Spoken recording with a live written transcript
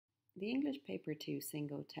The English Paper 2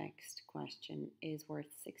 single text question is worth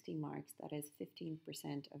 60 marks, that is 15%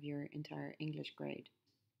 of your entire English grade.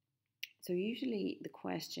 So usually the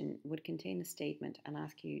question would contain a statement and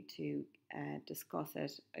ask you to discuss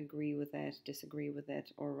it, agree with it, disagree with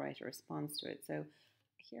it, or write a response to it. So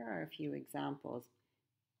here are a few examples.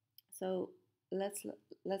 So let's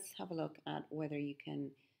have a look at whether you can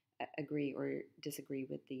agree or disagree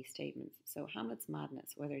with these statements. So Hamlet's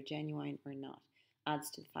madness, whether genuine or not,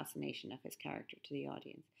 adds to the fascination of his character to the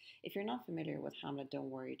audience. If you're not familiar with Hamlet,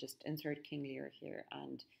 don't worry, just insert King Lear here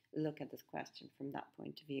and look at this question from that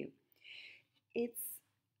point of view. It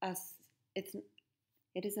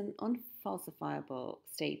is an unfalsifiable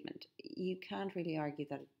statement. You can't really argue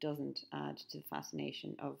that it doesn't add to the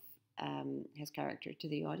fascination of his character to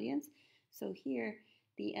the audience. So here,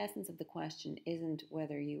 the essence of the question isn't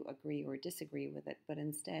whether you agree or disagree with it, but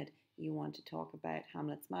instead you want to talk about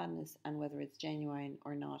Hamlet's madness and whether it's genuine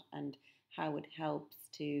or not, and how it helps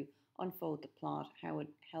to unfold the plot, how it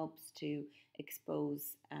helps to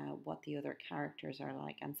expose what the other characters are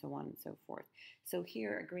like, and so on and so forth. So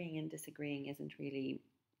here, agreeing and disagreeing isn't really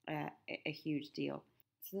a huge deal.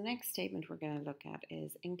 So the next statement we're going to look at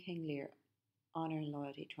is, in King Lear, honour and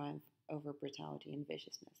loyalty triumph over brutality and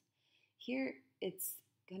viciousness. Here, it's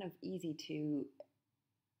kind of easy to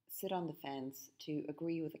sit on the fence, to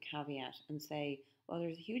agree with a caveat and say, well,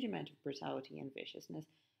 there's a huge amount of brutality and viciousness.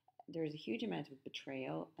 There's a huge amount of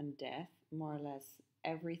betrayal and death. More or less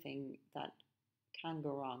everything that can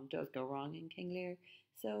go wrong does go wrong in King Lear.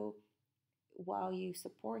 So while you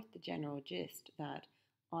support the general gist that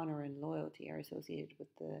honour and loyalty are associated with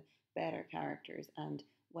the better characters, and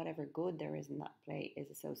whatever good there is in that play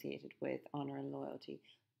is associated with honour and loyalty,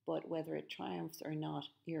 but whether it triumphs or not,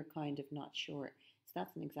 you're kind of not sure. So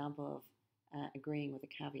that's an example of agreeing with a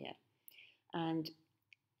caveat. And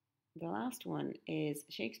the last one is,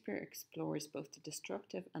 Shakespeare explores both the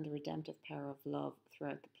destructive and the redemptive power of love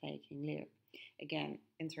throughout the play King Lear. Again,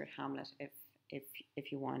 insert Hamlet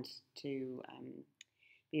if you want to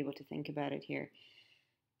be able to think about it here.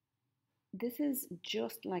 This is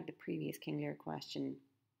just like the previous King Lear question.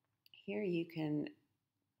 Here you can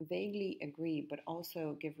vaguely agree, but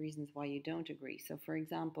also give reasons why you don't agree. So, for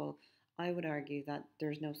example, I would argue that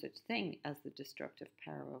there's no such thing as the destructive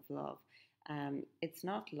power of love. It's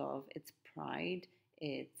not love, it's pride,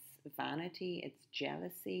 it's vanity, it's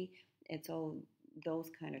jealousy, it's all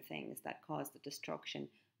those kind of things that cause the destruction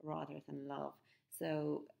rather than love.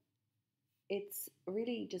 So it's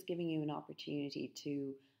really just giving you an opportunity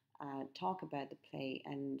to talk about the play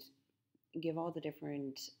and give all the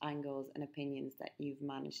different angles and opinions that you've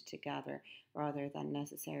managed to gather, rather than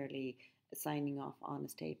necessarily signing off on a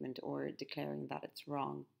statement or declaring that it's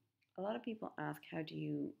wrong. A lot of people ask, how do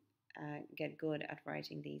you get good at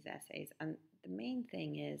writing these essays? And the main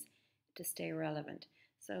thing is to stay relevant.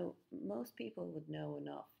 So most people would know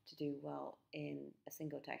enough to do well in a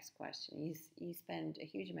single text question. You spend a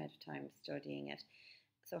huge amount of time studying it.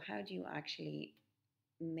 So how do you actually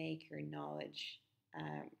make your knowledge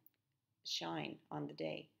shine on the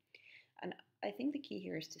day? And I think the key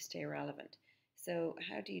here is to stay relevant. So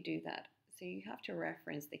how do you do that? So you have to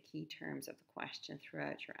reference the key terms of the question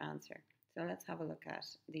throughout your answer. So let's have a look at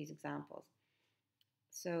these examples.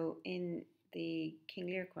 So in the King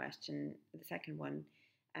Lear question, the second one,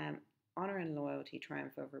 honour and loyalty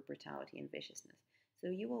triumph over brutality and viciousness. So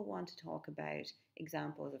you will want to talk about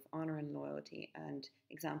examples of honour and loyalty and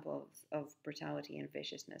examples of brutality and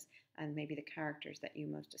viciousness, and maybe the characters that you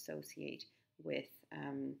most associate with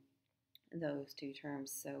those two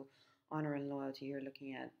terms. So honour and loyalty, you're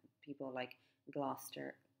looking at people like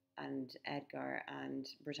Gloucester and Edgar, and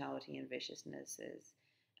brutality and viciousness is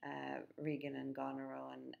Regan and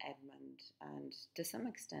Goneril and Edmund, and to some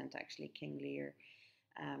extent actually King Lear.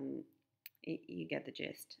 You get the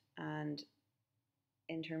gist. And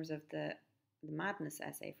in terms of the madness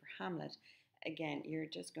essay for Hamlet, again, you're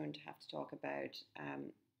just going to have to talk about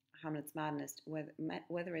Hamlet's madness,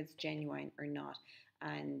 whether it's genuine or not,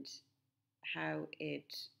 and how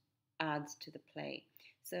it adds to the play.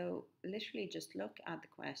 So literally just look at the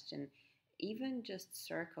question, even just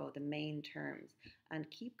circle the main terms and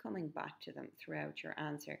keep coming back to them throughout your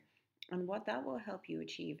answer. And what that will help you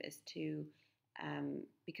achieve is to,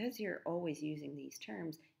 because you're always using these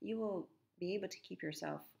terms, you will be able to keep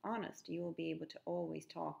yourself honest. You will be able to always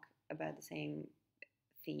talk about the same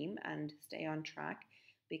theme and stay on track,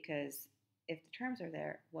 because if the terms are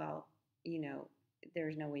there, well,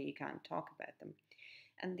 there's no way you can't talk about them.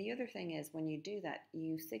 And the other thing is, when you do that,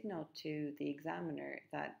 you signal to the examiner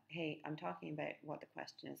that, hey, I'm talking about what the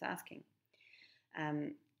question is asking.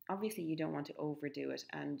 Obviously, you don't want to overdo it,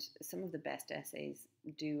 and some of the best essays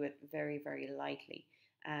do it very, very lightly.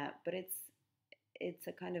 But it's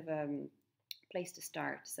a kind of place to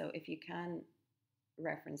start. So if you can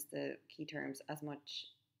reference the key terms as much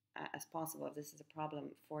as possible, if this is a problem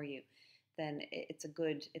for you, then it's a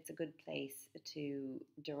good place to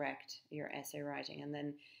direct your essay writing, and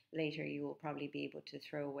then later you will probably be able to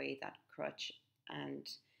throw away that crutch and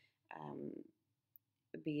um,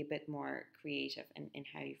 be a bit more creative in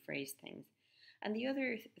how you phrase things. And the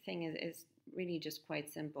other thing is really just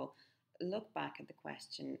quite simple. Look back at the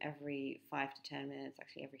question every 5 to 10 minutes,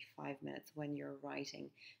 actually every 5 minutes when you're writing,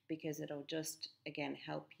 because it'll just, again,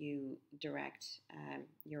 help you direct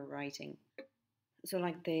your writing. So,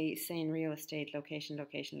 like they say in real estate, location,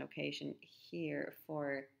 location, location, here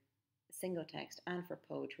for single text and for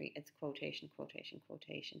poetry, it's quotation, quotation,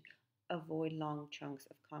 quotation. Avoid long chunks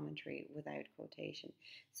of commentary without quotation.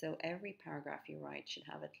 So every paragraph you write should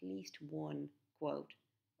have at least one quote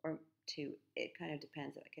or two. It kind of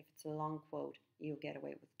depends. Like if it's a long quote, you'll get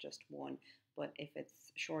away with just one. But if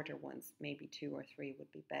it's shorter ones, maybe two or three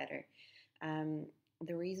would be better. Um,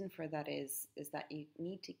 the reason for that is that you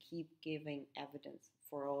need to keep giving evidence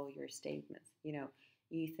for all your statements.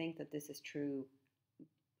 You think that this is true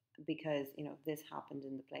because this happened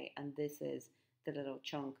in the play, and this is the little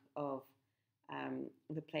chunk of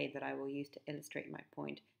the play that I will use to illustrate my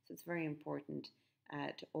point. So it's very important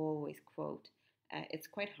to always quote. It's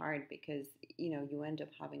quite hard because you end up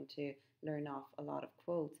having to learn off a lot of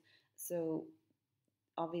quotes. So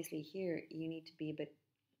obviously here you need to be a bit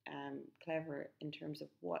clever in terms of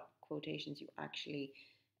what quotations you actually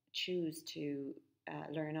choose to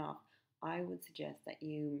learn off. I would suggest that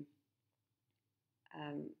you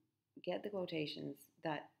um, get the quotations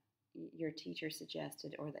that your teacher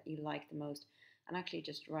suggested or that you like the most, and actually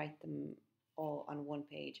just write them all on one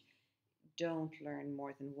page. Don't learn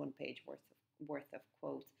more than one page worth of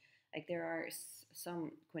quotes. Like there are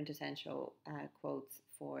some quintessential quotes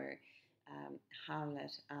for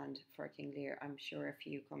Hamlet and for King Lear. I'm sure a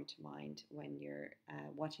few come to mind when you're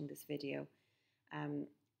watching this video. Um,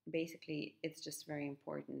 Basically, it's just very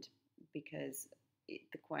important because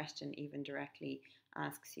the question even directly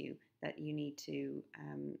asks you that you need to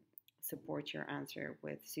support your answer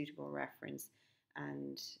with suitable reference,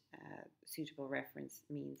 and suitable reference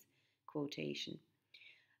means quotation.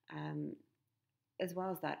 Um, as well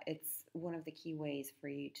as that, it's one of the key ways for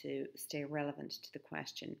you to stay relevant to the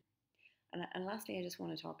question. And lastly, I just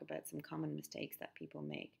want to talk about some common mistakes that people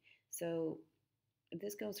make. So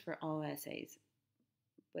this goes for all essays,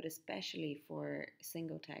 but especially for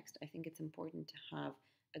single text, I think it's important to have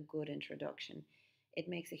a good introduction. It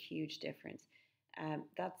makes a huge difference.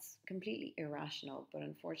 That's completely irrational, but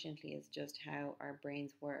unfortunately, it's just how our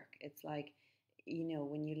brains work. It's like,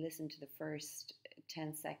 when you listen to the first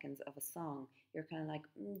 10 seconds of a song, you're kind of like,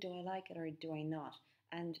 do I like it or do I not?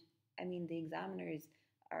 And I mean, the examiners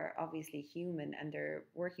are obviously human and they're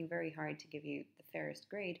working very hard to give you the fairest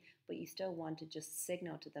grade, but you still want to just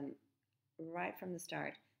signal to them right from the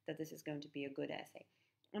start that this is going to be a good essay.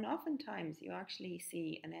 And oftentimes you actually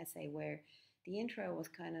see an essay where the intro was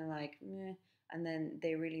kind of like meh, and then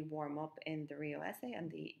they really warm up in the real essay, and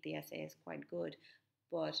the essay is quite good.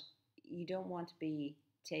 But you don't want to be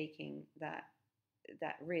taking that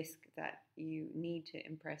risk that you need to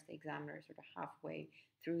impress the examiner sort of halfway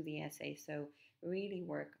through the essay. So really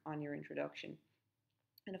work on your introduction.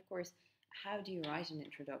 And of course, how do you write an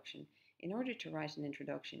introduction? In order to write an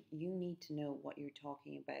introduction, you need to know what you're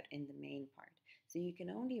talking about in the main part. So you can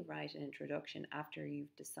only write an introduction after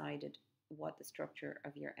you've decided what the structure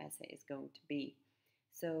of your essay is going to be.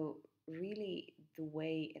 So really the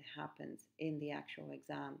way it happens in the actual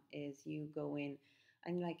exam is you go in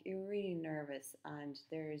and you're really nervous, and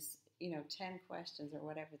there's 10 questions or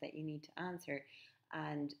whatever that you need to answer,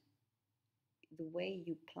 and the way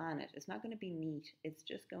you plan it, it's not going to be neat. It's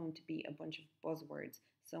just going to be a bunch of buzzwords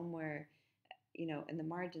somewhere, in the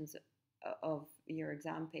margins of your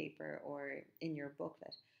exam paper or in your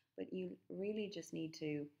booklet. But you really just need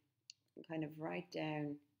to kind of write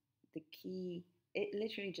down the key. It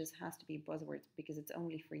literally just has to be buzzwords because it's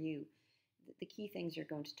only for you. The key things you're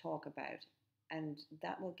going to talk about, and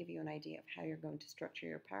that will give you an idea of how you're going to structure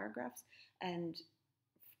your paragraphs. And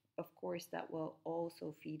of course, that will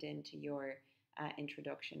also feed into your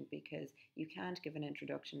introduction, because you can't give an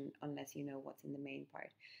introduction unless you know what's in the main part.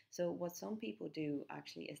 So what some people do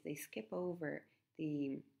actually is they skip over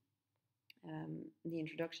the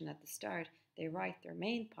introduction at the start. They write their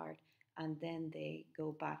main part and then they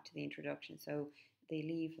go back to the introduction. So they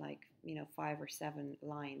leave 5 or 7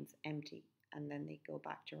 lines empty, and then they go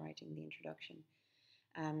back to writing the introduction.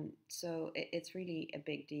 So it's really a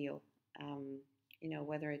big deal.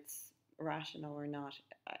 Whether it's rational or not,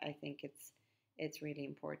 I think it's really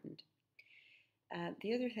important.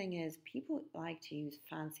 The other thing is people like to use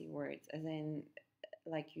fancy words, as in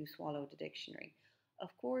like you swallowed the dictionary. Of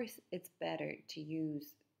course, it's better to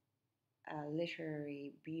use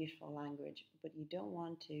literary, beautiful language, but you don't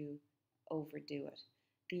want to overdo it.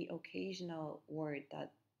 The occasional word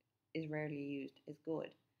that is rarely used is good,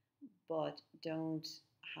 but don't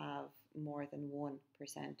have more than one per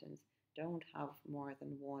sentence. Don't have more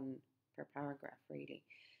than one per paragraph, really.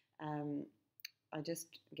 Um, I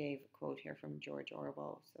just gave a quote here from George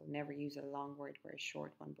Orwell. So never use a long word where a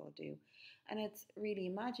short one will do. And it's really,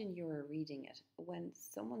 imagine you're reading it. When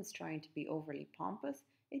someone's trying to be overly pompous,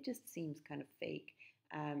 it just seems kind of fake.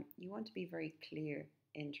 You want to be very clear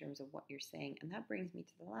in terms of what you're saying. And that brings me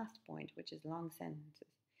to the last point, which is long sentences.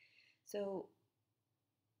 So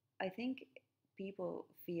I think people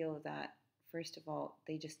feel that, first of all,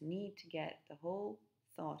 they just need to get the whole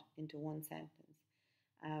thought into one sentence.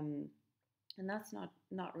 Um, and that's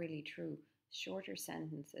not really true. Shorter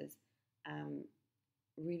sentences um,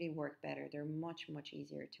 really work better. They're much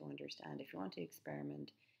easier to understand. If you want to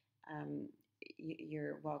experiment, um,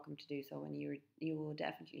 you're welcome to do so, and you will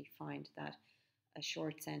definitely find that a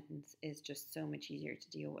short sentence is just so much easier to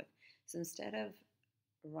deal with. So instead of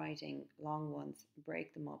writing long ones,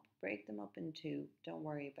 break them up in two. Don't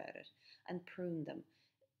worry about it, and prune them.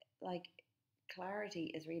 Like,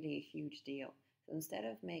 clarity is really a huge deal. So instead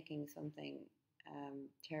of making something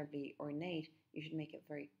terribly ornate, you should make it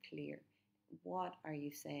very clear. What are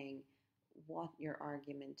you saying? What your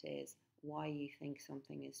argument is? Why you think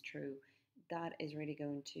something is true? That is really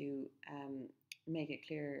going to make it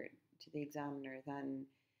clearer to the examiner than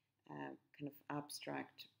kind of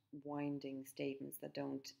abstract, winding statements that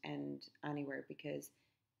don't end anywhere, because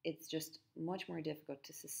it's just much more difficult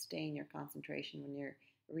to sustain your concentration when you're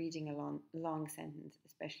reading a long sentence,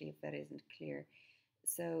 especially if that isn't clear.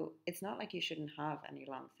 So it's not like you shouldn't have any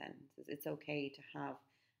long sentences. It's okay to have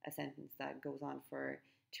a sentence that goes on for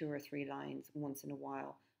 2 or 3 lines once in a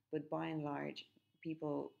while, but by and large,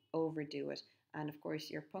 people overdo it. And of course,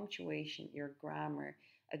 your punctuation, your grammar,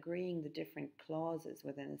 agreeing the different clauses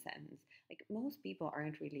within a sentence. Like, most people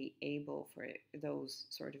aren't really able for those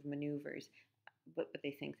sort of maneuvers, but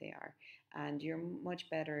they think they are. And you're much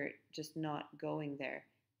better just not going there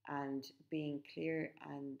and being clear,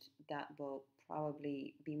 and that will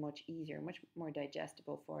probably be much easier, much more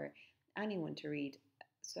digestible for anyone to read.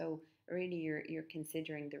 So really, you're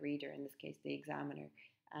considering the reader, in this case, the examiner,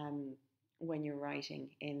 um, when you're writing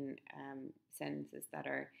in sentences that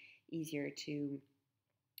are easier to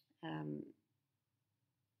um,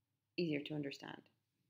 easier to understand.